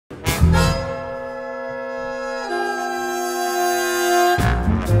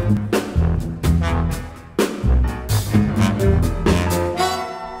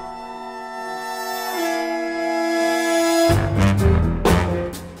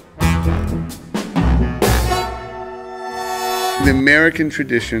The American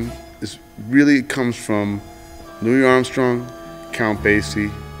tradition really comes from Louis Armstrong, Count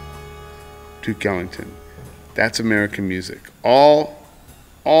Basie, Duke Ellington. That's American music. All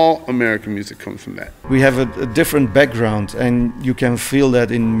American music comes from that. We have a different background, and you can feel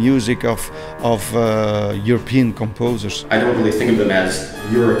that in music of European composers. I don't really think of them as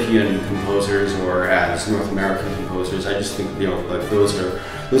European composers or as North American composers. I just think, like those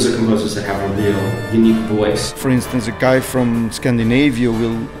are composers that have a real unique voice. For instance, a guy from Scandinavia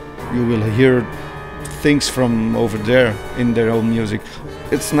you will hear things from over there in their own music.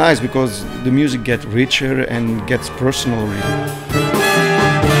 It's nice because the music gets richer and gets personal, really.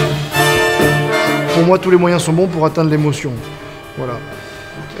 Pour moi, tous les moyens sont bons pour atteindre l'émotion. Voilà.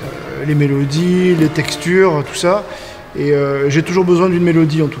 Les mélodies, les textures, tout ça. Et j'ai toujours besoin d'une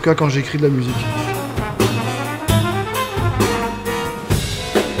mélodie, en tout cas quand j'écris de la musique.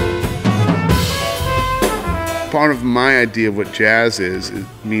 Part of my idea of what jazz is, it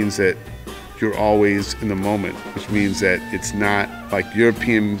means that you're always in the moment, which means that it's not like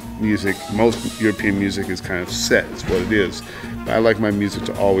European music. Most European music is kind of set, it's what it is. But I like my music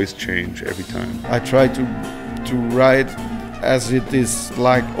to always change every time. I try to write as it is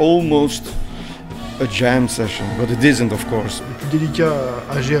like almost a jam session, but it isn't, of course. Le plus délicat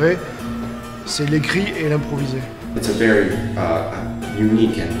à gérer, c'est l'écrit et l'improvisé. It's a very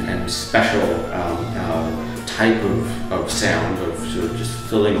unique and special type of sound, of sort of just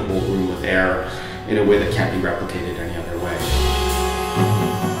filling a whole room with air in a way that can't be replicated any other way.